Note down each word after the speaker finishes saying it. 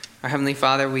Our Heavenly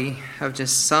Father, we have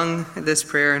just sung this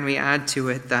prayer and we add to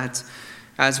it that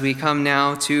as we come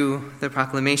now to the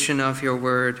proclamation of your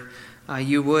word,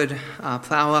 you would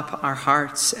plow up our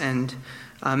hearts and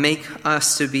make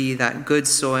us to be that good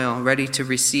soil ready to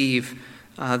receive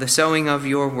the sowing of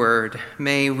your word.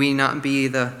 May we not be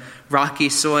the rocky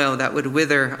soil that would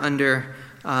wither under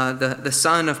the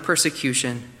sun of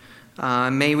persecution.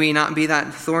 May we not be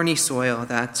that thorny soil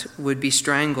that would be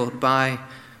strangled by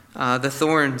the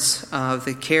thorns of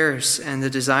the cares and the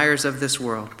desires of this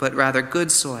world, but rather good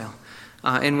soil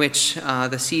in which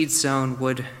the seed sown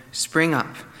would spring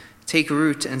up, take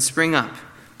root and spring up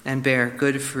and bear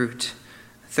good fruit,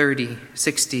 30,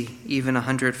 60, even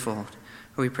 100-fold.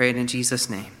 We pray it in Jesus'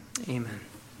 name. Amen.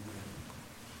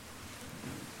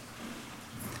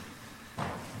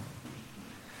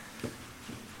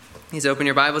 Please open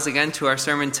your Bibles again to our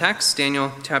sermon text,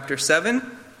 Daniel chapter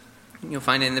 7. You'll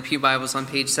find it in the Pew Bibles on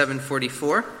page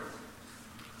 744.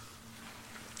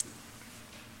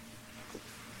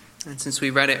 And since we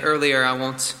read it earlier, I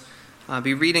won't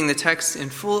be reading the text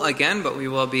in full again, but we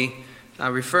will be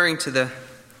referring to the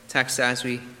text as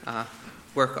we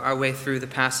work our way through the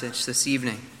passage this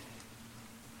evening.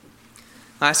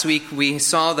 Last week, we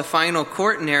saw the final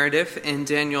court narrative in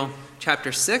Daniel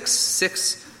chapter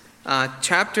 6,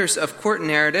 chapters of court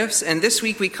narratives, and this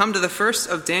week we come to the first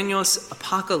of Daniel's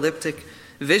apocalyptic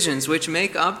visions, which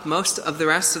make up most of the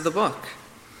rest of the book.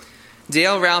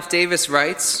 Dale Ralph Davis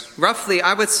writes, roughly,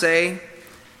 I would say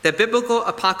that biblical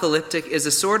apocalyptic is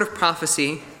a sort of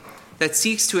prophecy that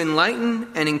seeks to enlighten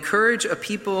and encourage a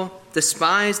people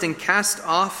despised and cast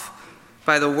off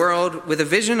by the world with a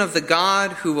vision of the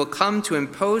God who will come to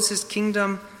impose his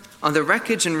kingdom on the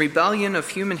wreckage and rebellion of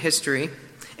human history.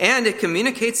 And it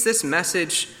communicates this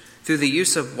message through the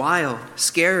use of wild,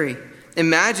 scary,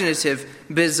 imaginative,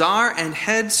 bizarre, and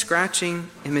head-scratching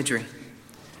imagery.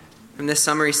 From this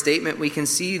summary statement, we can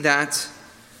see that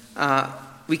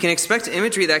we can expect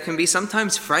imagery that can be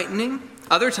sometimes frightening,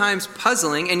 other times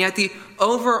puzzling, and yet the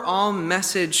overall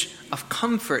message of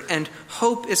comfort and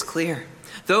hope is clear.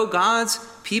 Though God's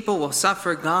people will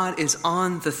suffer, God is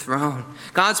on the throne.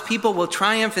 God's people will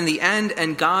triumph in the end,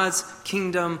 and God's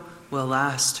kingdom will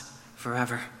last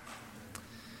forever.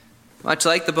 Much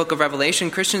like the book of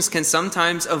Revelation, Christians can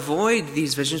sometimes avoid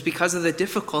these visions because of the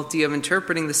difficulty of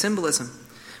interpreting the symbolism.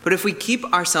 But if we keep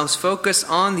ourselves focused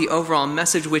on the overall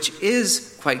message, which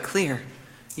is quite clear,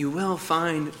 you will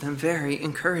find them very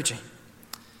encouraging.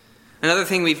 Another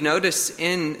thing we've noticed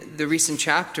in the recent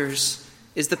chapters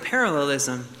is the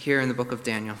parallelism here in the book of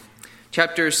Daniel.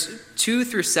 Chapters 2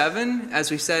 through 7,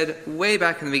 as we said way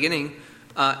back in the beginning,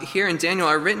 here in Daniel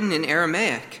are written in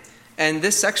Aramaic. And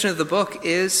this section of the book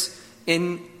is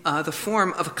in the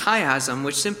form of a chiasm,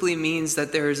 which simply means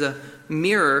that there is a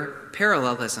mirror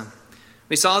parallelism.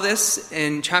 We saw this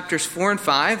in chapters 4 and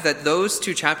 5, that those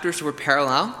two chapters were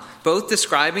parallel, both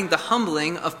describing the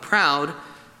humbling of proud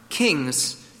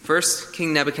kings. First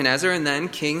King Nebuchadnezzar and then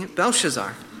King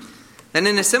Belshazzar. And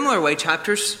in a similar way,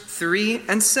 chapters 3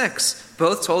 and 6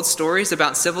 both told stories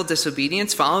about civil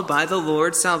disobedience followed by the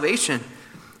Lord's salvation.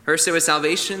 First it was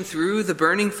salvation through the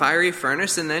burning fiery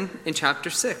furnace, and then in chapter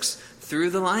 6,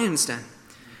 through the lion's den.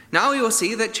 Now we will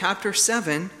see that chapter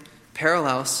 7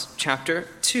 parallels chapter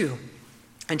 2.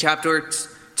 In chapter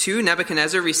 2,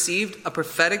 Nebuchadnezzar received a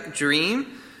prophetic dream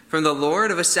from the Lord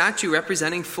of a statue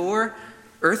representing 4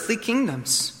 earthly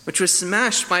kingdoms, which was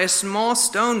smashed by a small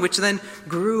stone, which then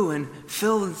grew and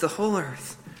filled the whole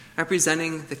earth,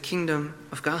 representing the kingdom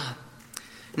of God.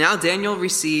 Now Daniel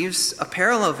receives a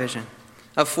parallel vision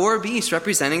of 4 beasts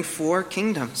representing 4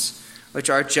 kingdoms, which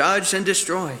are judged and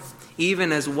destroyed,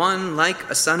 even as one like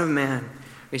a son of man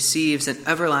receives an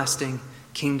everlasting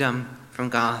kingdom from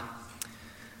God.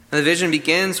 And the vision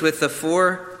begins with the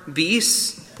 4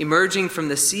 beasts emerging from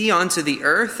the sea onto the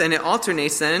earth, and it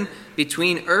alternates then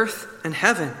between earth and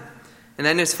heaven. And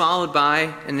then is followed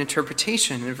by an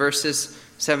interpretation in verses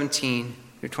 17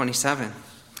 through 27.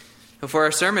 For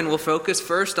our sermon, we'll focus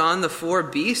first on the 4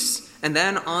 beasts and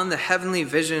then on the heavenly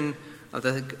vision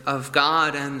of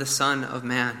God and the Son of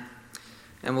Man.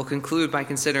 And we'll conclude by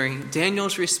considering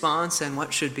Daniel's response and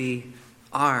what should be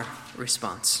our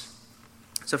response.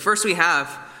 So first we have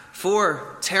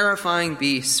 4 terrifying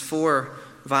beasts, 4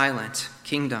 violent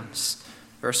kingdoms.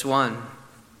 Verse 1.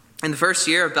 In the first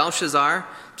year of Belshazzar,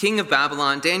 king of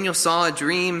Babylon, Daniel saw a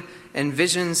dream and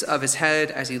visions of his head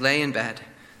as he lay in bed.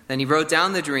 Then he wrote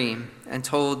down the dream and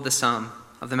told the sum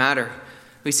of the matter.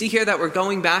 We see here that we're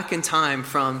going back in time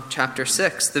from chapter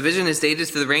 6. The vision is dated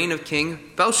to the reign of King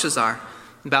Belshazzar,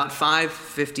 about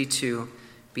 552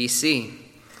 BC.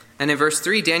 And in verse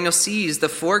 3, Daniel sees the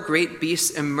 4 great beasts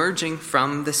emerging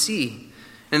from the sea.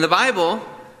 In the Bible,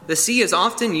 the sea is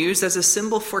often used as a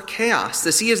symbol for chaos.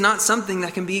 The sea is not something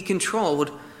that can be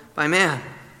controlled by man.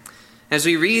 As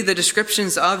we read the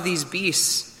descriptions of these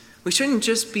beasts, we shouldn't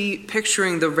just be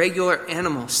picturing the regular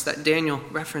animals that Daniel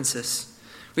references.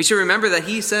 We should remember that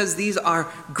he says these are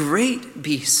great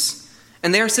beasts,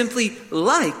 and they are simply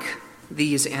like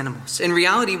these animals. In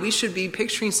reality, we should be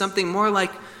picturing something more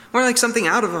like something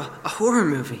out of a horror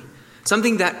movie,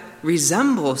 something that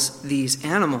resembles these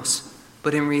animals,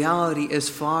 but in reality is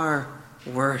far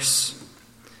worse.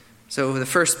 So the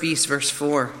first beast, verse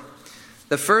 4.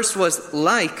 The first was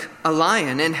like a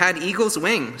lion and had eagle's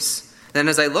wings. Then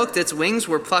as I looked, its wings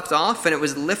were plucked off, and it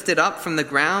was lifted up from the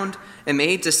ground and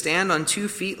made to stand on 2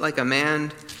 feet like a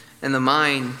man, and the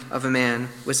mind of a man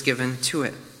was given to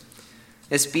it.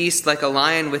 This beast, like a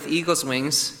lion with eagle's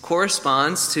wings,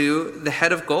 corresponds to the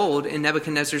head of gold in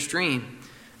Nebuchadnezzar's dream,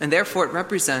 and therefore it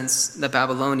represents the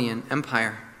Babylonian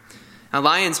Empire. Now,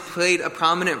 lions played a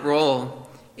prominent role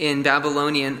in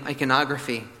Babylonian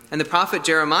iconography, and the prophet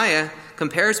Jeremiah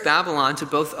compares Babylon to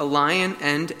both a lion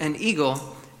and an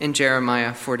eagle in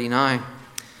Jeremiah 49.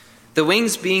 The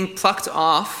wings being plucked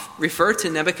off refer to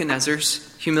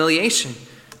Nebuchadnezzar's humiliation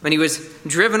when he was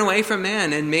driven away from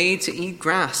man and made to eat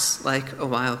grass like a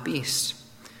wild beast.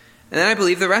 And then I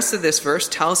believe the rest of this verse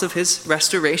tells of his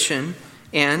restoration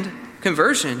and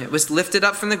conversion. It was lifted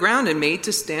up from the ground and made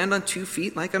to stand on 2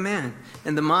 feet like a man,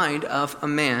 and the mind of a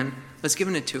man was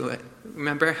given to it.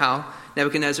 Remember how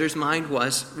Nebuchadnezzar's mind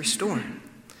was restored.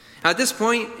 At this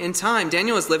point in time,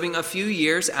 Daniel is living a few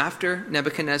years after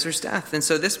Nebuchadnezzar's death. And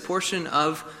so this portion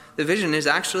of the vision is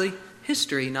actually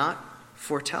history, not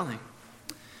foretelling.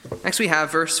 Next we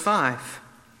have verse 5.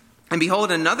 And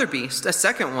behold, another beast, a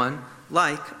second one,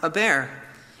 like a bear.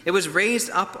 It was raised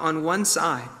up on one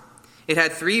side. It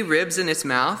had 3 ribs in its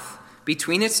mouth,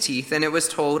 between its teeth, and it was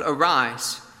told,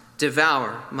 arise,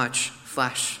 devour much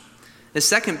flesh. The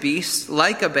second beast,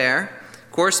 like a bear,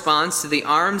 corresponds to the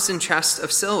arms and chest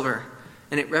of silver,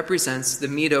 and it represents the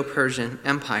Medo-Persian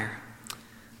Empire.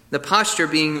 The posture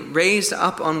being raised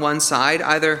up on one side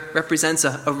either represents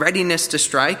a readiness to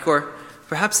strike, or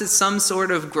perhaps it's some sort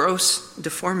of gross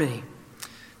deformity.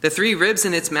 The 3 ribs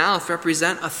in its mouth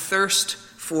represent a thirst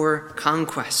for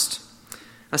conquest.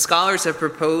 Now, scholars have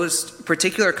proposed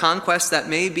particular conquests that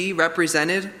may be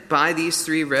represented by these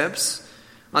 3 ribs.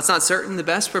 While it's not certain, the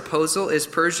best proposal is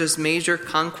Persia's major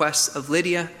conquests of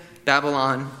Lydia,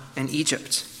 Babylon, and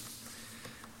Egypt.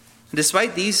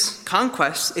 Despite these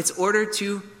conquests, it's ordered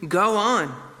to go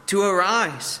on, to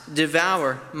arise,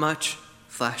 devour much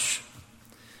flesh.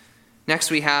 Next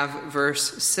we have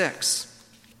verse 6.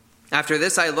 After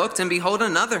this I looked, and behold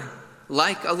another,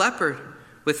 like a leopard,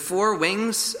 with 4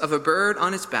 wings of a bird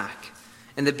on its back.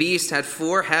 And the beast had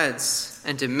 4 heads,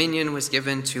 and dominion was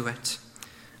given to it.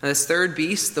 Now, this third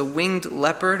beast, the winged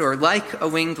leopard, or like a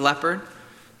winged leopard,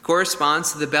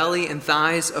 corresponds to the belly and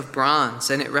thighs of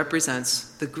bronze, and it represents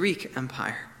the Greek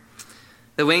Empire.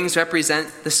 The wings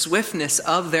represent the swiftness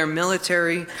of their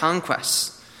military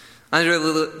conquests. Under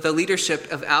the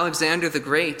leadership of Alexander the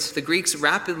Great, the Greeks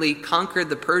rapidly conquered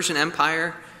the Persian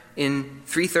Empire in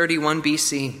 331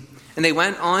 BC, and they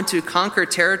went on to conquer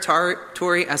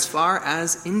territory as far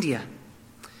as India.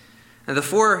 Now, the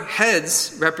 4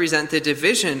 heads represent the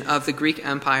division of the Greek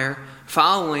Empire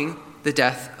following the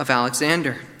death of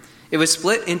Alexander. It was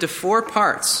split into 4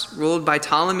 parts, ruled by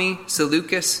Ptolemy,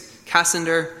 Seleucus,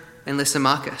 Cassander, and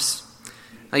Lysimachus.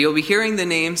 Now, you'll be hearing the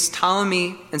names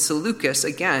Ptolemy and Seleucus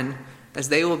again, as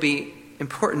they will be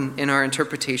important in our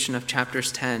interpretation of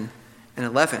chapters 10 and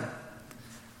 11.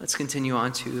 Let's continue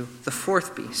on to the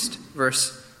 4th beast,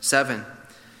 verse 7.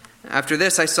 After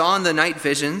this I saw in the night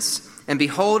visions, and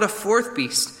behold, a 4th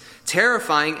beast,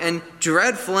 terrifying and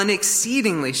dreadful and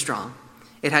exceedingly strong.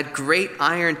 It had great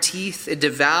iron teeth. It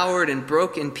devoured and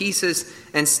broke in pieces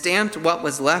and stamped what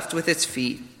was left with its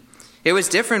feet. It was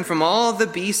different from all the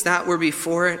beasts that were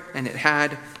before it, and it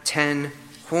had 10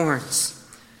 horns.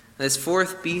 This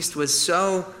 4th beast was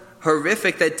so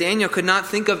horrific that Daniel could not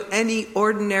think of any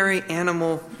ordinary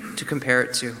animal to compare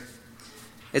it to.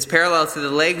 It's parallel to the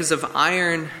legs of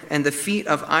iron and the feet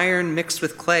of iron mixed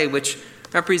with clay, which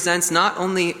represents not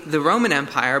only the Roman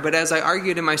Empire, but as I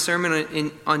argued in my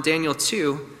sermon on Daniel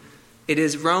 2, it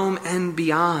is Rome and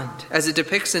beyond, as it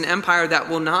depicts an empire that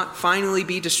will not finally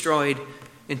be destroyed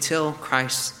until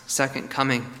Christ's second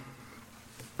coming.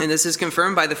 And this is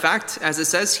confirmed by the fact, as it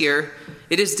says here,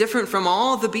 it is different from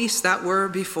all the beasts that were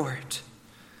before it.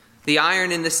 The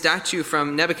iron in the statue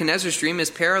from Nebuchadnezzar's dream is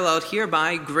paralleled here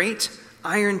by great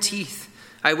iron teeth,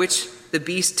 by which the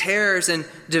beast tears and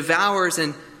devours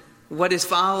and what is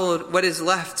followed, what is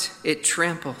left, it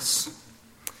tramples.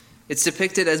 It's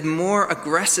depicted as more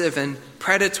aggressive and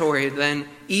predatory than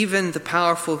even the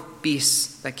powerful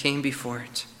beasts that came before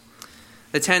it.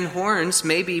 The 10 horns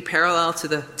may be parallel to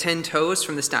the 10 toes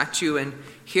from the statue, and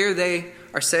here they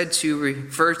are said to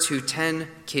refer to 10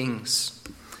 kings.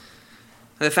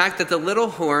 The fact that the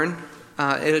little horn,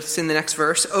 it's in the next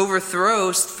verse,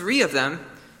 overthrows 3 of them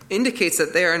indicates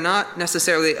that they are not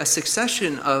necessarily a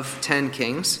succession of 10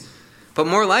 kings, but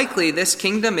more likely this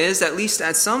kingdom is, at least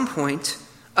at some point,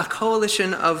 a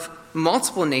coalition of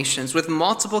multiple nations with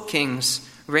multiple kings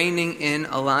reigning in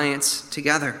alliance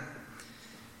together.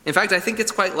 In fact, I think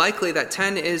it's quite likely that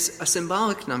 10 is a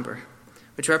symbolic number,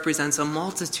 which represents a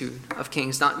multitude of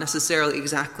kings, not necessarily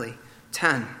exactly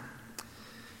 10.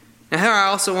 Now here I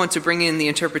also want to bring in the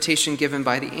interpretation given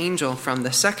by the angel from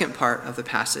the second part of the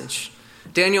passage.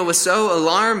 Daniel was so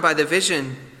alarmed by the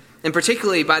vision, and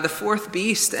particularly by the 4th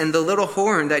beast and the little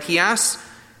horn, that he asked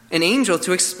an angel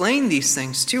to explain these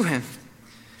things to him.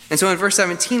 And so in verse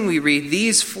 17 we read,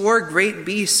 "These 4 great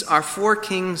beasts are 4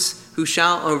 kings who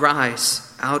shall arise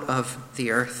out of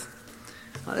the earth."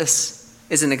 Well, this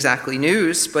isn't exactly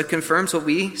news, but confirms what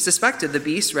we suspected. The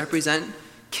beasts represent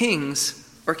kings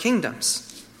or kingdoms.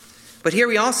 But here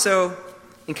we also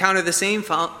encounter the same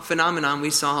phenomenon we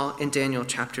saw in Daniel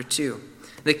chapter 2.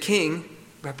 The king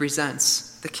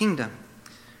represents the kingdom.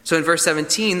 So in verse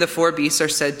 17, the 4 beasts are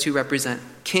said to represent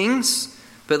kings,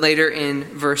 but later in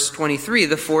verse 23,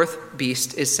 the 4th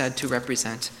beast is said to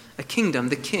represent a kingdom.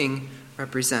 The king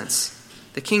represents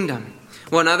the kingdom.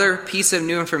 Well, another piece of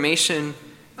new information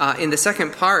in the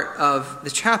second part of the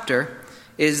chapter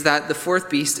is that the 4th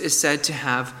beast is said to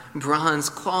have bronze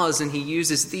claws, and he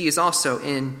uses these also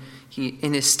in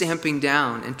his stamping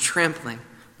down and trampling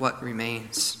what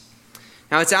remains.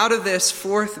 Now it's out of this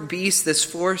 4th beast, this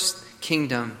 4th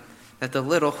kingdom, that the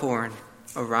little horn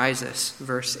arises.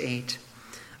 Verse 8,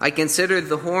 "I considered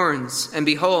the horns, and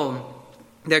behold,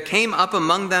 there came up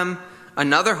among them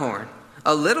another horn,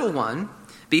 a little one,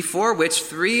 before which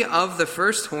 3 of the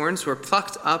first horns were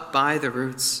plucked up by the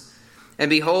roots. And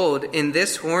behold, in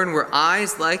this horn were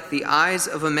eyes like the eyes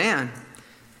of a man,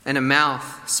 and a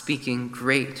mouth speaking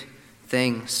great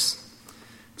things."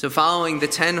 So following the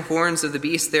 10 horns of the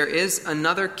beast, there is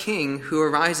another king who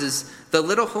arises, the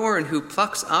little horn who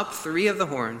plucks up 3 of the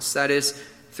horns, that is,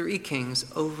 3 kings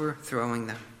overthrowing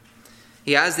them.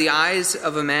 He has the eyes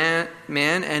of a man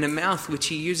and a mouth which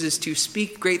he uses to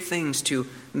speak great things, to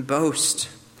boast.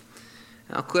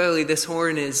 Now clearly this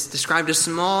horn is described as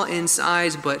small in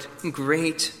size but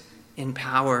great in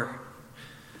power.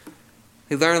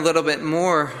 We learn a little bit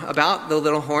more about the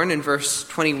little horn in verse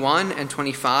 21 and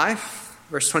 25.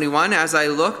 Verse 21, "As I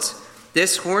looked,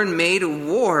 this horn made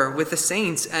war with the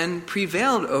saints and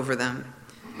prevailed over them."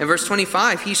 In verse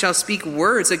 25, "He shall speak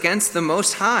words against the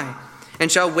Most High,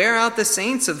 and shall wear out the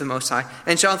saints of the Most High,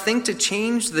 and shall think to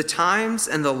change the times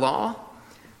and the law.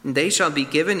 And they shall be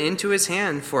given into his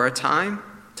hand for a time,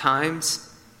 times,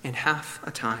 and half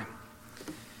a time."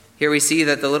 Here we see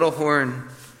that the little horn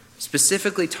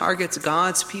specifically targets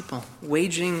God's people,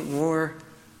 waging war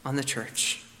on the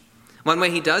church. One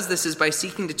way he does this is by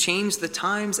seeking to change the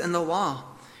times and the law,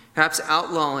 perhaps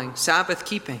outlawing Sabbath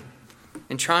keeping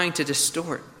and trying to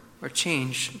distort or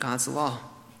change God's law.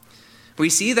 We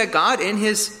see that God, in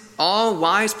his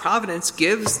all-wise providence,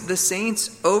 gives the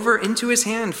saints over into his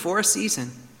hand for a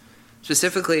season.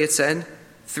 Specifically, it said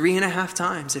 3.5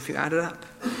 times, if you add it up,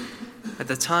 at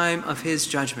the time of his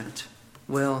judgment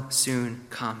will soon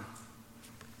come.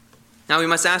 Now we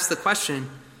must ask the question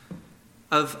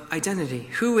of identity.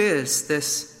 Who is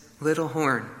this little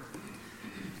horn?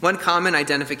 One common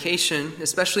identification,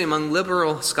 especially among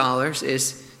liberal scholars,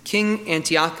 is King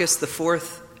Antiochus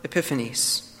IV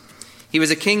Epiphanes. He was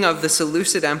a king of the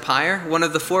Seleucid Empire, one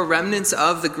of the 4 remnants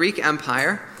of the Greek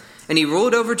Empire, and he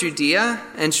ruled over Judea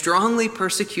and strongly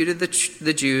persecuted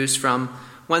the Jews from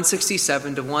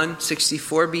 167 to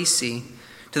 164 BC,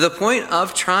 to the point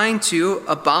of trying to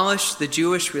abolish the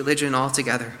Jewish religion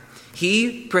altogether.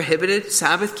 He prohibited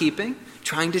Sabbath keeping,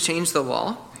 trying to change the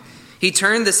law. He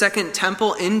turned the second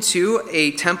temple into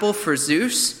a temple for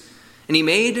Zeus, and he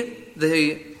made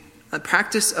the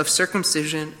practice of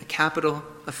circumcision a capital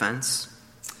offense.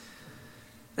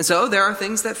 And so there are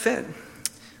things that fit.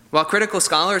 While critical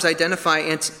scholars identify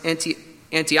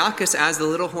Antiochus as the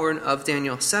little horn of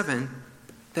Daniel 7,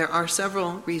 there are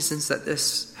several reasons that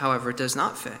this, however, does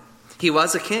not fit. He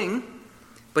was a king,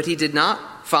 but he did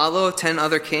not follow 10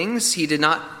 other kings. He did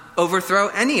not overthrow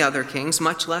any other kings,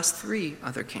 much less 3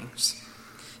 other kings.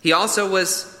 He also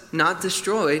was not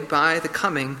destroyed by the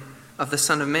coming of the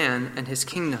Son of Man and his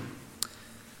kingdom.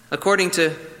 According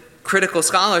to critical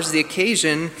scholars, the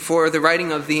occasion for the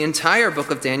writing of the entire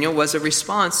book of Daniel was a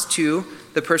response to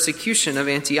the persecution of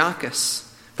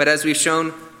Antiochus. But as we've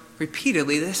shown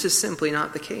repeatedly, this is simply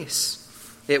not the case.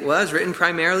 It was written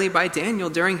primarily by Daniel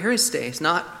during his days,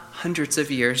 not hundreds of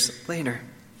years later.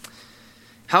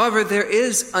 However, there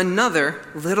is another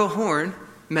little horn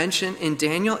mentioned in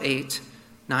Daniel 8,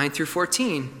 9 through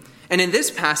 14. And in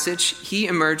this passage, he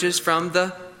emerges from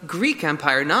the Greek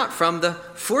Empire, not from the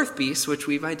fourth beast, which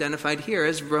we've identified here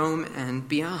as Rome and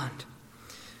beyond.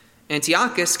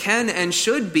 Antiochus can and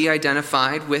should be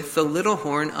identified with the little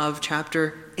horn of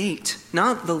chapter 8,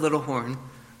 not the little horn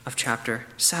of chapter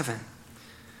 7.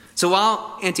 So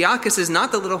while Antiochus is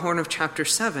not the little horn of chapter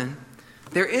 7,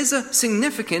 there is a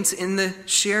significance in the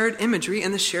shared imagery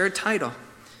and the shared title.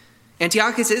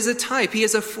 Antiochus is a type. He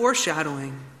is a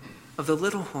foreshadowing of the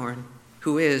little horn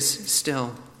who is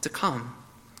still to come.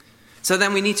 So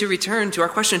then we need to return to our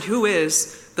question, who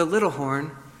is the little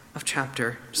horn of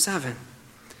chapter 7?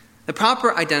 The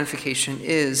proper identification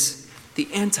is the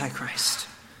Antichrist,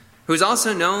 who is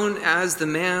also known as the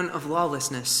man of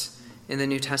lawlessness in the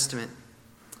New Testament.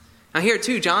 Now here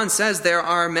too, John says there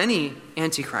are many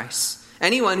antichrists.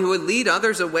 Anyone who would lead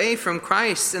others away from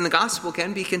Christ in the gospel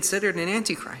can be considered an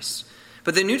antichrist.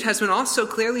 But the New Testament also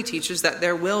clearly teaches that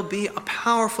there will be a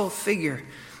powerful figure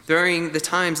during the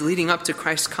times leading up to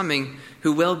Christ's coming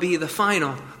who will be the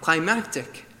final,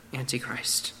 climactic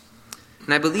Antichrist.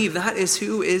 And I believe that is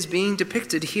who is being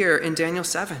depicted here in Daniel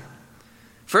 7.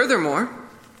 Furthermore,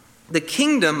 the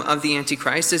kingdom of the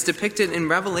Antichrist is depicted in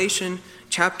Revelation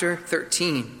chapter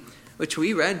 13, which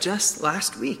we read just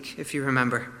last week, if you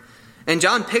remember. And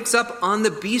John picks up on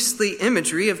the beastly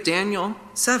imagery of Daniel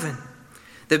 7.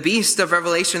 The beast of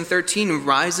Revelation 13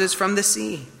 rises from the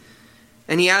sea,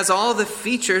 and he has all the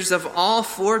features of all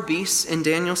four beasts in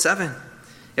Daniel 7.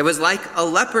 It was like a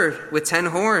leopard with 10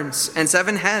 horns and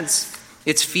 7 heads.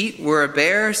 Its feet were a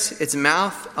bear's, its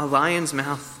mouth a lion's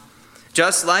mouth.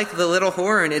 Just like the little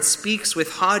horn, it speaks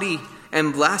with haughty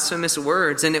and blasphemous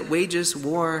words, and it wages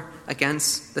war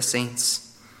against the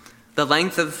saints. The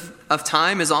length of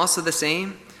time is also the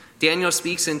same. Daniel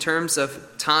speaks in terms of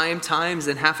times,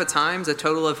 and half a times, a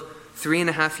total of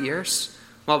 3.5 years,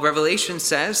 while Revelation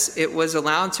says it was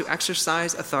allowed to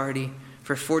exercise authority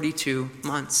for 42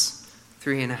 months,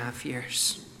 3.5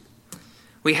 years.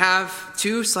 We have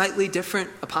two slightly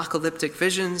different apocalyptic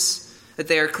visions, that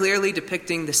they are clearly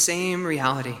depicting the same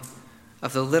reality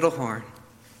of the little horn,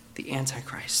 the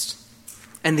Antichrist.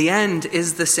 And the end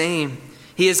is the same.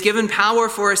 He is given power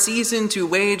for a season to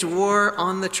wage war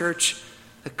on the church,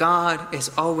 but God is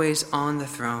always on the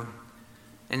throne.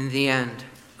 And in the end,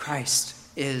 Christ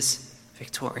is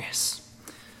victorious.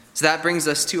 So that brings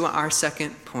us to our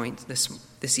second point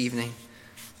this evening.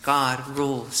 God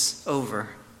rules over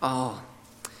all.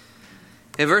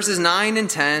 In verses 9 and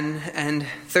 10 and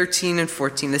 13 and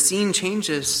 14, the scene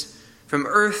changes from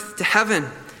earth to heaven.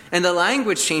 And the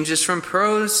language changes from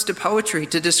prose to poetry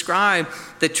to describe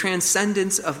the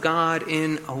transcendence of God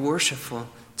in a worshipful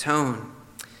tone.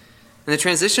 And the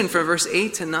transition from verse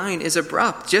 8 to 9 is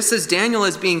abrupt. Just as Daniel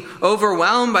is being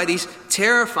overwhelmed by these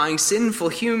terrifying, sinful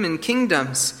human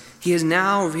kingdoms, he is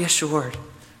now reassured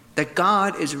that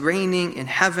God is reigning in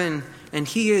heaven and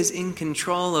he is in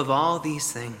control of all these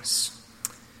things.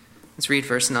 Let's read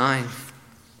verse 9.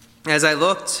 As I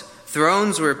looked,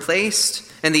 thrones were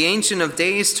placed, and the Ancient of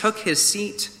Days took his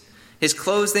seat. His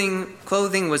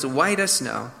clothing was white as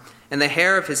snow, and the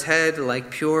hair of his head like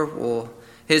pure wool.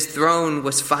 His throne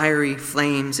was fiery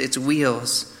flames. Its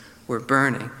wheels were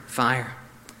burning fire.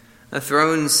 The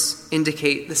thrones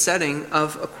indicate the setting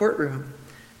of a courtroom.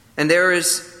 And there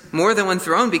is more than one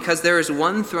throne because there is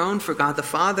one throne for God the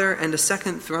Father and a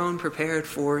second throne prepared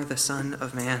for the Son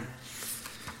of Man.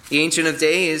 The Ancient of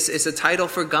Days is a title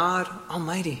for God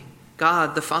Almighty,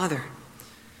 God the Father.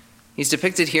 He's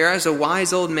depicted here as a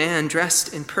wise old man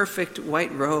dressed in perfect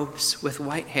white robes with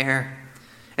white hair.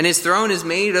 And his throne is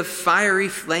made of fiery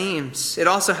flames. It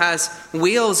also has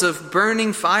wheels of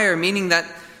burning fire, meaning that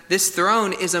this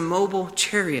throne is a mobile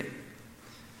chariot.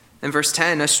 In verse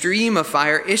 10, a stream of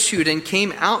fire issued and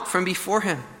came out from before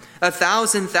him.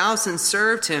 1,000,000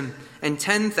 served him, and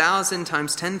 10,000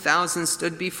 times 10,000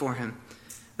 stood before him.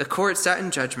 The court sat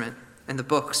in judgment, and the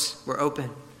books were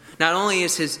open. Not only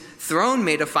is his throne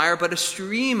made of fire, but a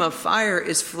stream of fire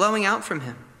is flowing out from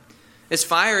him. This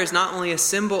fire is not only a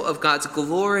symbol of God's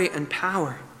glory and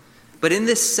power, but in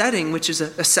this setting, which is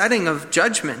a setting of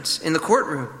judgment in the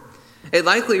courtroom, it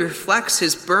likely reflects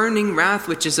his burning wrath,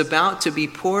 which is about to be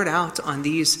poured out on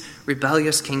these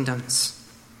rebellious kingdoms.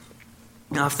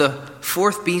 Now, if the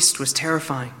fourth beast was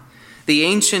terrifying, The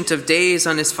Ancient of Days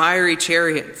on his fiery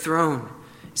chariot throne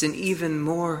is an even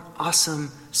more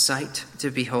awesome sight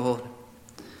to behold.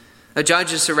 A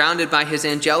judge is surrounded by his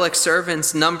angelic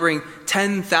servants, numbering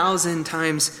 10,000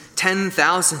 times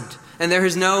 10,000. And there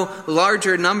is no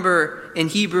larger number in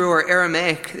Hebrew or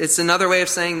Aramaic. It's another way of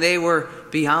saying they were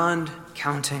beyond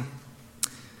counting.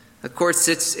 The court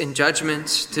sits in judgment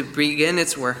to begin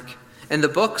its work, and the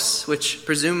books, which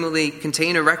presumably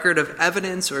contain a record of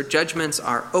evidence or judgments,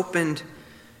 are opened.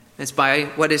 It's by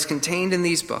what is contained in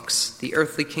these books the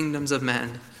earthly kingdoms of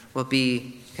men will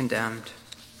be condemned.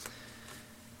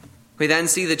 We then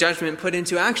see the judgment put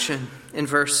into action in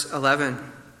verse 11.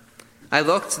 I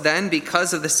looked then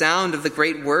because of the sound of the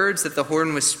great words that the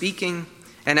horn was speaking,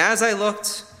 and as I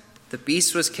looked, the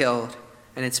beast was killed,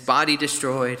 and its body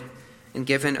destroyed and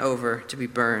given over to be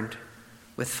burned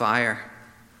with fire.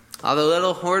 While the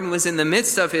little horn was in the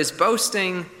midst of his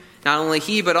boasting, not only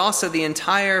he but also the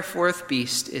entire fourth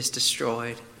beast is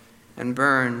destroyed and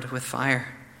burned with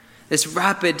fire. This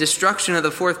rapid destruction of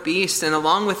the fourth beast, and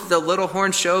along with the little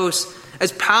horn, shows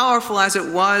as powerful as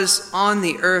it was on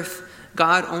the earth,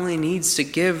 God only needs to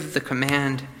give the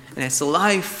command, and its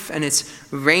life and its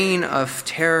reign of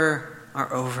terror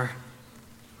are over.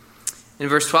 In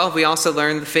verse 12, we also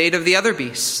learn the fate of the other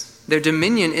beasts. Their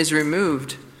dominion is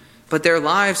removed, but their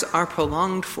lives are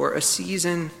prolonged for a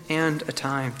season and a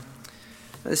time.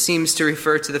 This seems to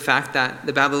refer to the fact that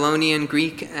the Babylonian,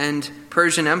 Greek, and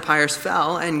Persian empires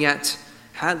fell and yet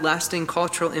had lasting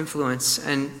cultural influence,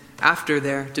 and after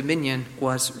their dominion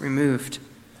was removed.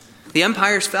 The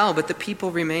empires fell, but the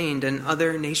people remained, and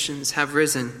other nations have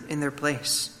risen in their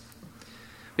place.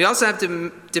 We also have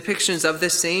depictions of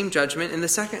this same judgment in the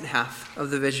second half of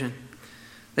the vision.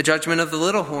 The judgment of the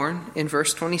little horn in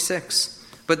verse 26.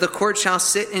 But the court shall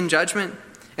sit in judgment,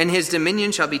 and his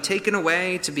dominion shall be taken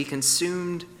away to be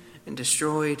consumed and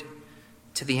destroyed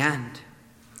to the end.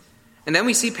 And then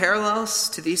we see parallels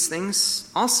to these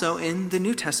things also in the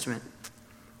New Testament.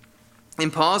 In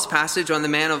Paul's passage on the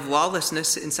man of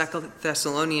lawlessness in 2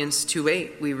 Thessalonians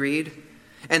 2:8, we read,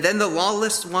 and then the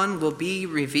lawless one will be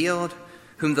revealed,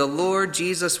 whom the Lord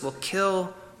Jesus will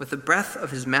kill with the breath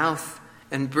of his mouth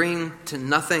and bring to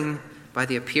nothing by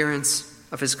the appearance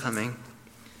of his coming.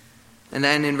 And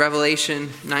then in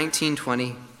Revelation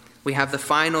 19:20, we have the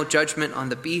final judgment on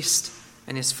the beast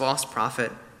and his false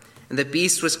prophet. And the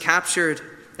beast was captured,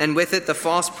 and with it the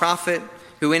false prophet,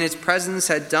 who in its presence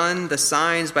had done the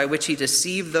signs by which he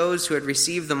deceived those who had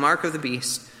received the mark of the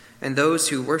beast and those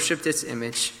who worshipped its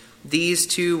image. These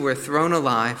two were thrown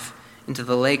alive into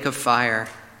the lake of fire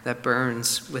that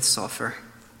burns with sulfur.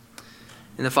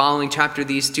 In the following chapter,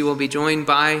 these two will be joined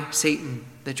by Satan,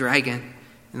 the dragon,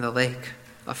 in the lake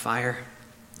of fire.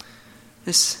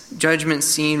 This judgment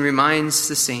scene reminds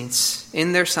the saints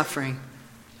in their suffering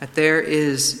that there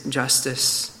is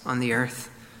justice on the earth.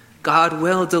 God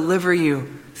will deliver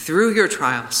you through your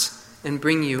trials and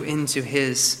bring you into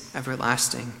his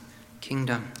everlasting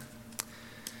kingdom.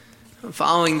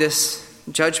 Following this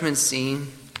judgment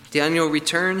scene, Daniel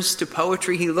returns to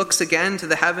poetry. He looks again to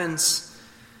the heavens.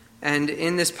 And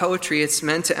in this poetry, it's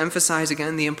meant to emphasize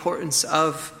again the importance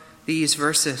of these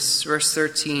verses. Verse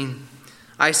 13,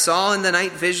 I saw in the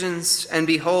night visions, and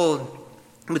behold,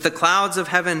 with the clouds of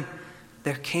heaven,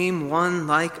 there came one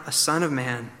like a son of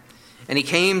man. And he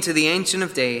came to the Ancient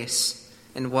of Days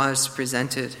and was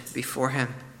presented before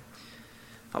him.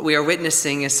 What we are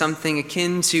witnessing is something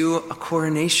akin to a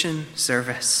coronation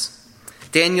service.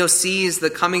 Daniel sees the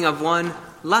coming of one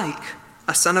like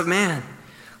a son of man,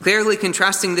 clearly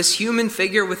contrasting this human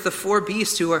figure with the four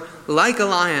beasts who are like a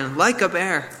lion, like a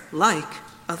bear, like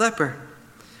a leopard.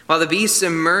 While the beasts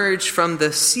emerge from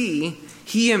the sea,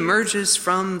 he emerges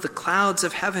from the clouds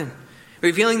of heaven,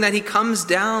 revealing that he comes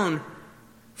down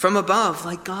from above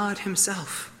like God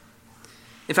himself.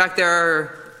 In fact, there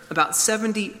are about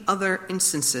 70 other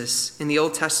instances in the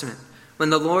Old Testament when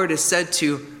the Lord is said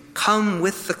to come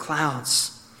with the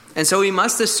clouds. And so we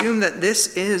must assume that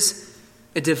this is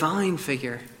a divine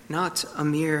figure, not a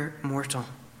mere mortal.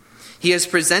 He is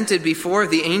presented before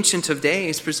the Ancient of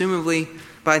Days, presumably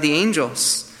by the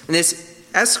angels. And this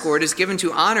escort is given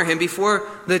to honor him before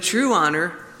the true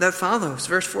honor that follows.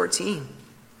 Verse 14.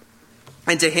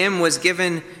 And to him was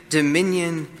given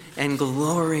dominion and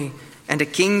glory and a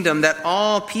kingdom that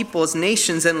all peoples,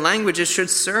 nations, and languages should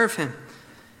serve him.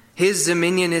 His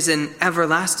dominion is an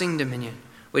everlasting dominion,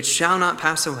 which shall not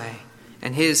pass away,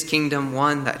 and his kingdom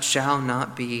one that shall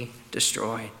not be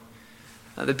destroyed.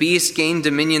 The beasts gained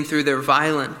dominion through their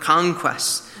violent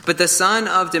conquests, but the Son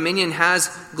of Dominion has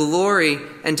glory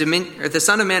and the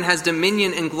Son of Man has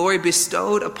dominion and glory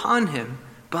bestowed upon him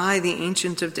by the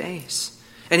Ancient of Days.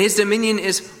 And his dominion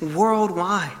is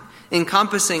worldwide,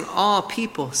 encompassing all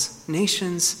peoples,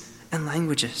 nations, and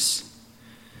languages.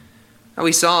 Now,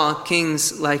 we saw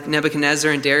kings like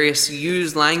Nebuchadnezzar and Darius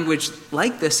use language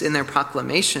like this in their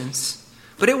proclamations,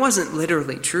 but it wasn't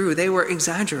literally true. They were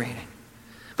exaggerating.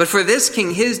 But for this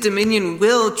king, his dominion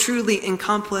will truly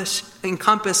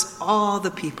encompass all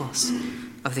the peoples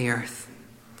of the earth.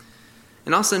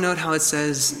 And also note how it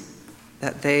says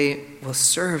that they will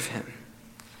serve him.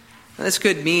 Now, this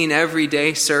could mean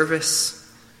everyday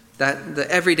service, that the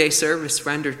everyday service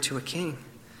rendered to a king.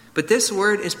 But this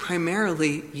word is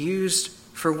primarily used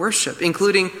for worship,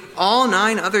 including all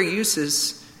 9 other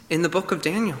uses in the book of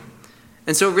Daniel.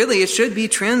 And so really it should be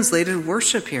translated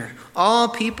worship here. All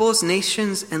peoples,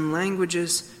 nations, and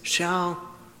languages shall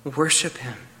worship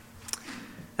him.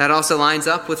 That also lines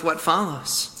up with what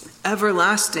follows.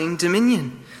 Everlasting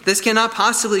dominion. This cannot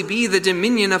possibly be the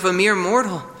dominion of a mere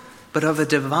mortal, but of a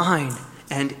divine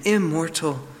and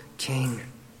immortal king.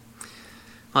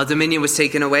 While dominion was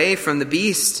taken away from the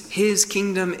beast, his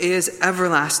kingdom is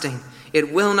everlasting.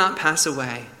 It will not pass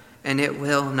away, and it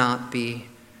will not be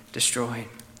destroyed.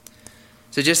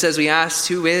 So just as we asked,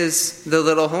 who is the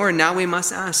little horn? Now we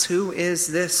must ask, who is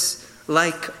this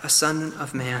like a son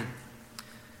of man?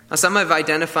 Now some have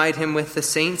identified him with the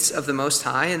saints of the Most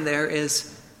High, and there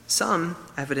is some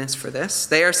evidence for this.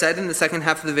 They are said in the second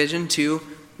half of the vision to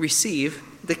receive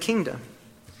the kingdom.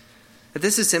 But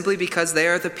this is simply because they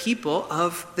are the people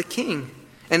of the king,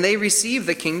 and they receive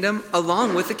the kingdom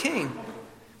along with the king.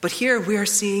 But here we are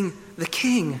seeing the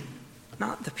king,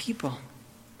 not the people.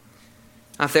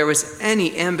 Now, if there was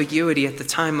any ambiguity at the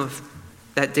time of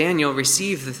that Daniel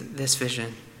received this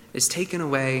vision, is taken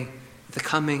away the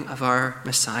coming of our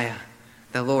Messiah,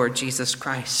 the Lord Jesus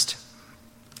Christ.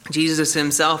 Jesus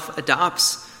himself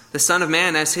adopts the Son of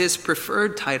Man as his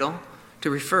preferred title to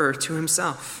refer to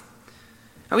himself.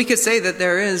 And we could say that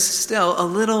there is still a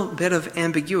little bit of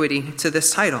ambiguity to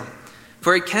this title,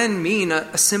 for it can mean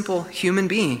a simple human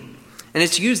being. And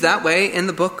it's used that way in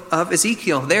the book of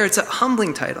Ezekiel. There it's a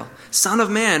humbling title, Son of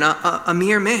Man, a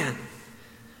mere man.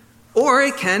 Or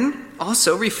it can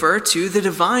also refer to the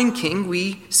divine king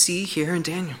we see here in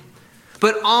Daniel.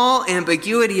 But all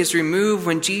ambiguity is removed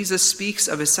when Jesus speaks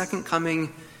of his second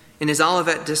coming in his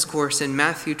Olivet discourse in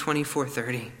Matthew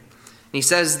 24:30. He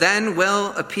says, "Then will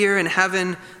appear in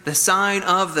heaven the sign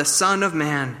of the Son of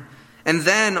Man. And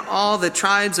then all the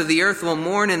tribes of the earth will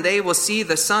mourn, and they will see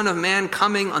the Son of Man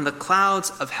coming on the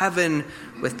clouds of heaven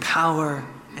with power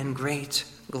and great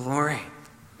glory."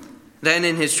 Then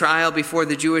in his trial before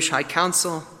the Jewish high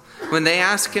council, when they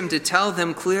ask him to tell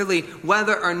them clearly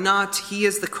whether or not he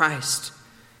is the Christ,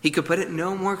 he could put it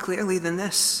no more clearly than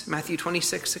this, Matthew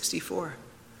 26:64.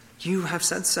 "You have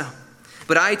said so.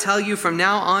 But I tell you, from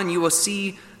now on you will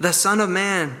see the Son of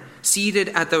Man seated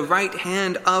at the right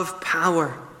hand of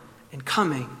power and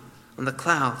coming on the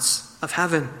clouds of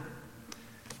heaven."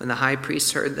 When the high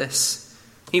priest heard this,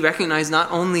 he recognized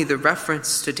not only the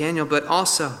reference to Daniel, but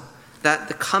also that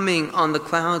the coming on the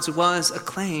clouds was a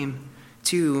claim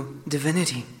to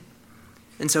divinity.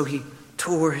 And so he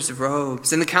tore his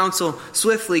robes, and the council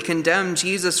swiftly condemned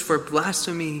Jesus for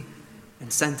blasphemy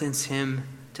and sentenced him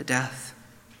to death.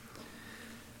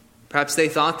 Perhaps they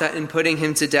thought that in putting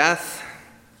him to death,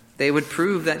 they would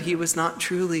prove that he was not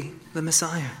truly the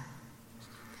Messiah.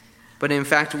 But in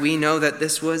fact, we know that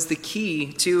this was the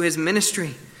key to his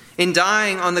ministry. In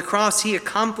dying on the cross, he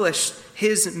accomplished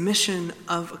his mission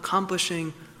of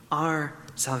accomplishing our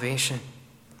salvation.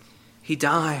 He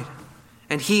died,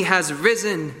 and he has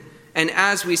risen. And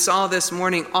as we saw this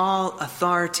morning, all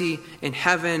authority in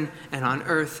heaven and on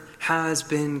earth has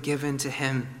been given to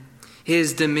him.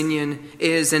 His dominion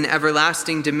is an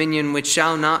everlasting dominion which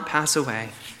shall not pass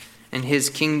away, and his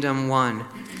kingdom one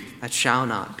that shall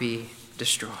not be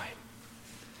destroyed.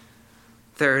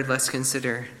 Third, let's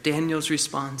consider Daniel's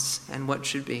response and what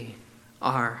should be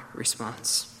our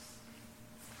response.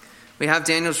 We have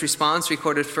Daniel's response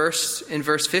recorded first in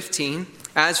verse 15.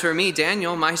 "As for me,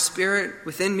 Daniel, my spirit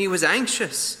within me was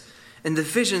anxious, and the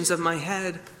visions of my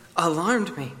head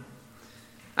alarmed me."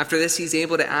 After this, he's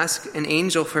able to ask an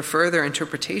angel for further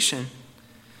interpretation.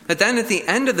 But then at the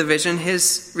end of the vision,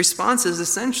 his response is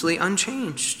essentially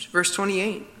unchanged. Verse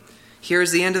 28, here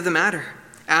is the end of the matter.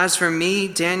 "As for me,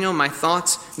 Daniel, my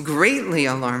thoughts greatly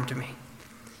alarmed me,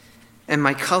 and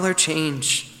my color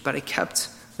changed, but I kept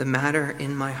the matter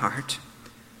in my heart."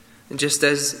 And just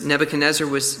as Nebuchadnezzar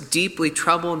was deeply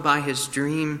troubled by his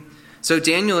dream, so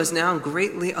Daniel is now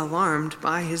greatly alarmed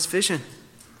by his vision.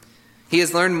 He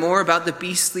has learned more about the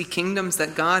beastly kingdoms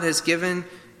that God has given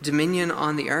dominion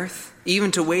on the earth,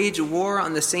 even to wage war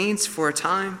on the saints for a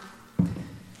time.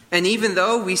 And even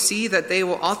though we see that they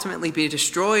will ultimately be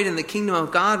destroyed and the kingdom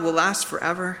of God will last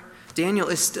forever, Daniel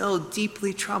is still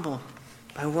deeply troubled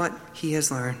by what he has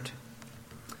learned.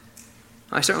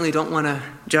 I certainly don't want to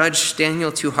judge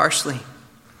Daniel too harshly.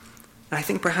 I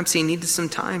think perhaps he needed some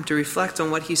time to reflect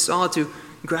on what he saw to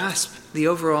grasp the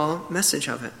overall message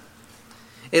of it.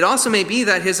 It also may be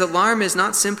that his alarm is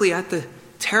not simply at the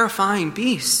terrifying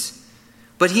beast,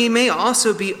 but he may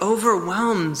also be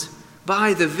overwhelmed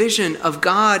by the vision of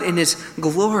God in his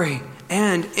glory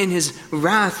and in his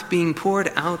wrath being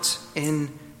poured out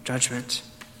in judgment.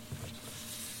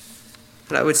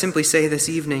 But I would simply say this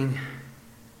evening,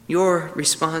 your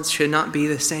response should not be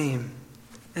the same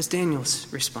as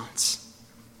Daniel's response.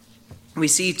 We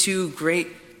see two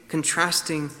great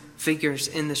contrasting figures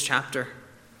in this chapter.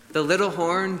 The little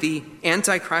horn, the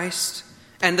Antichrist,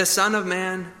 and the Son of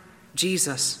Man,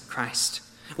 Jesus Christ.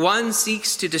 One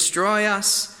seeks to destroy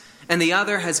us, and the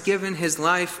other has given his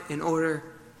life in order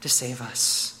to save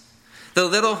us. The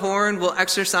little horn will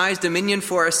exercise dominion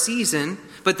for a season,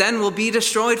 but then will be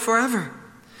destroyed forever.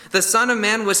 The Son of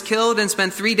Man was killed and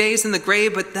spent 3 days in the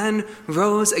grave, but then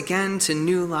rose again to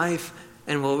new life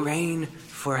and will reign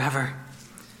forever.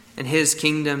 And his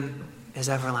kingdom is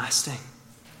everlasting.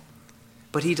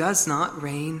 But he does not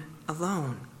reign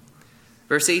alone.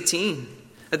 Verse 18,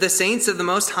 that the saints of the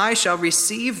Most High shall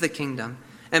receive the kingdom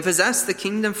and possess the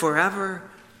kingdom forever,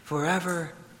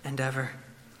 forever and ever.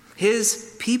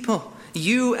 His people,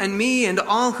 you and me and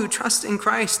all who trust in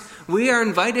Christ, we are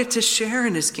invited to share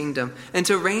in his kingdom and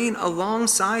to reign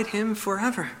alongside him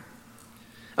forever.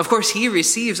 Of course, he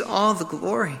receives all the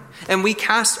glory, and we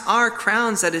cast our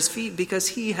crowns at his feet because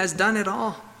he has done it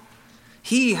all.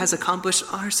 He has accomplished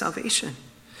our salvation.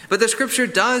 But the scripture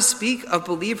does speak of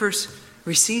believers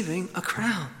receiving a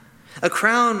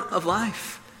crown of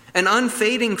life, an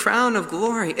unfading crown of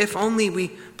glory, if only we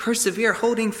persevere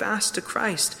holding fast to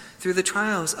Christ through the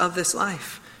trials of this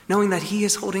life, knowing that he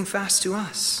is holding fast to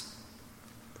us.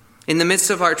 In the midst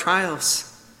of our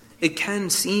trials, it can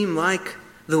seem like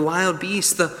the wild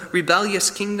beasts, the rebellious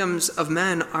kingdoms of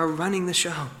men are running the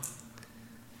show.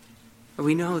 But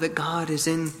we know that God is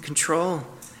in control,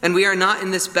 and we are not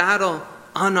in this battle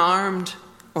unarmed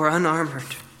or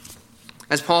unarmored.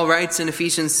 As Paul writes in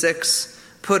Ephesians 6,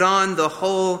 put on the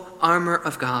whole armor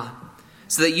of God,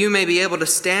 so that you may be able to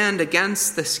stand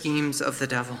against the schemes of the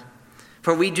devil.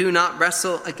 For we do not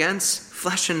wrestle against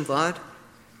flesh and blood,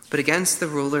 but against the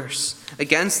rulers,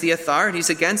 against the authorities,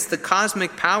 against the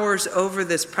cosmic powers over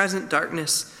this present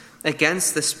darkness,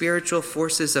 against the spiritual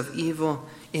forces of evil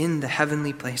in the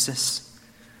heavenly places.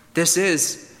 This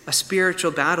is a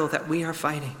spiritual battle that we are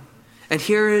fighting. And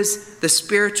here is the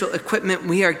spiritual equipment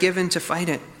we are given to fight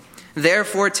it.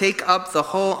 Therefore, take up the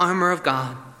whole armor of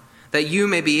God, that you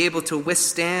may be able to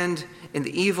withstand in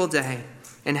the evil day,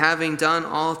 and having done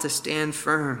all to stand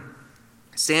firm.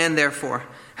 Stand therefore,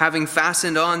 having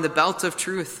fastened on the belt of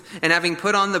truth, and having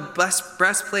put on the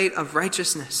breastplate of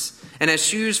righteousness, and as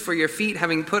shoes for your feet,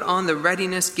 having put on the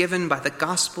readiness given by the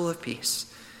gospel of peace.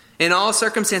 In all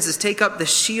circumstances, take up the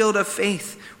shield of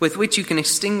faith, with which you can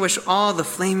extinguish all the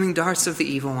flaming darts of the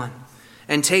evil one,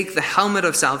 and take the helmet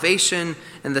of salvation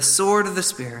and the sword of the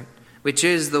Spirit, which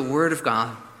is the word of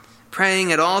God,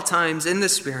 praying at all times in the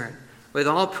Spirit, with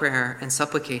all prayer and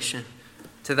supplication.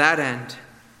 To that end,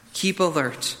 keep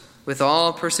alert with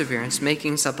all perseverance,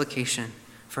 making supplication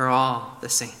for all the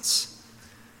saints.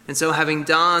 And so, having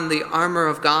donned the armor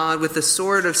of God with the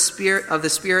sword of the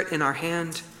Spirit in our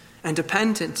hand, and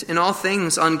dependent in all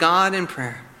things on God in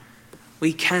prayer,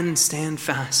 we can stand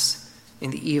fast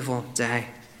in the evil day.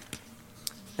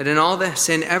 And in all this,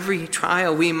 in every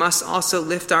trial, we must also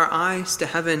lift our eyes to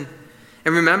heaven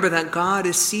and remember that God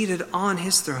is seated on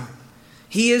his throne.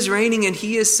 He is reigning and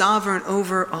he is sovereign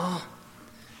over all.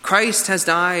 Christ has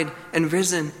died and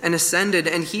risen and ascended,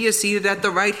 and he is seated at the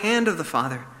right hand of the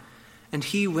Father, and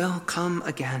he will come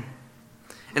again.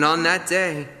 And on that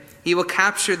day, he will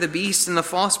capture the beast and the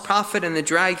false prophet and the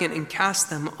dragon and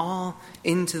cast them all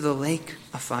into the lake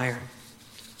of fire.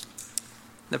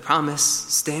 The promise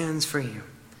stands for you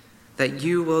that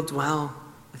you will dwell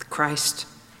with Christ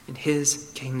in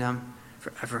his kingdom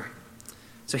forever.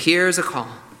 So here's a call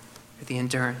for the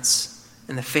endurance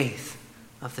and the faith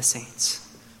of the saints.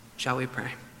 Shall we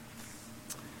pray?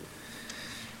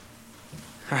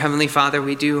 Our Heavenly Father,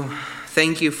 we do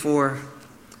thank you for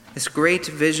this great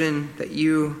vision that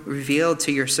you revealed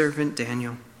to your servant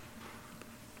Daniel.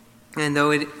 And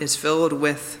though it is filled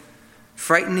with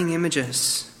frightening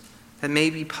images that may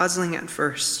be puzzling at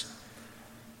first,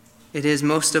 it is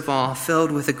most of all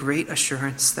filled with a great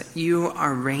assurance that you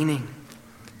are reigning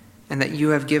and that you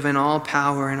have given all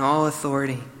power and all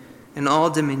authority and all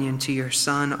dominion to your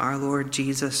Son, our Lord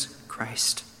Jesus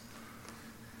Christ.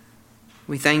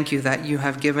 We thank you that you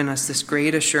have given us this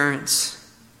great assurance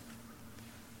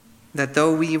that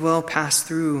though we will pass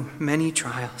through many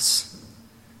trials,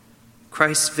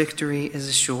 Christ's victory is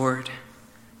assured,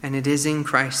 and it is in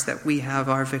Christ that we have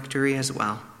our victory as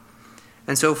well.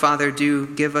 And so, Father, do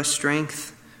give us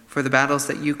strength for the battles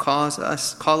that you call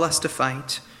us to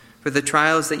fight, for the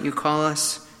trials that you call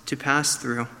us to pass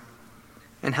through,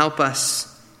 and help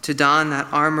us to don that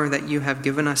armor that you have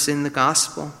given us in the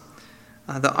gospel,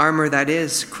 the armor that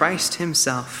is Christ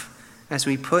himself, as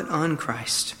we put on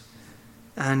Christ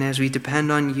and as we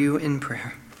depend on you in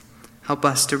prayer. Help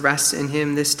us to rest in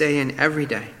him this day and every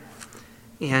day,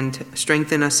 and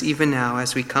strengthen us even now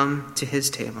as we come to his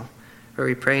table. For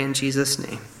we pray in Jesus'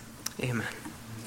 name. Amen.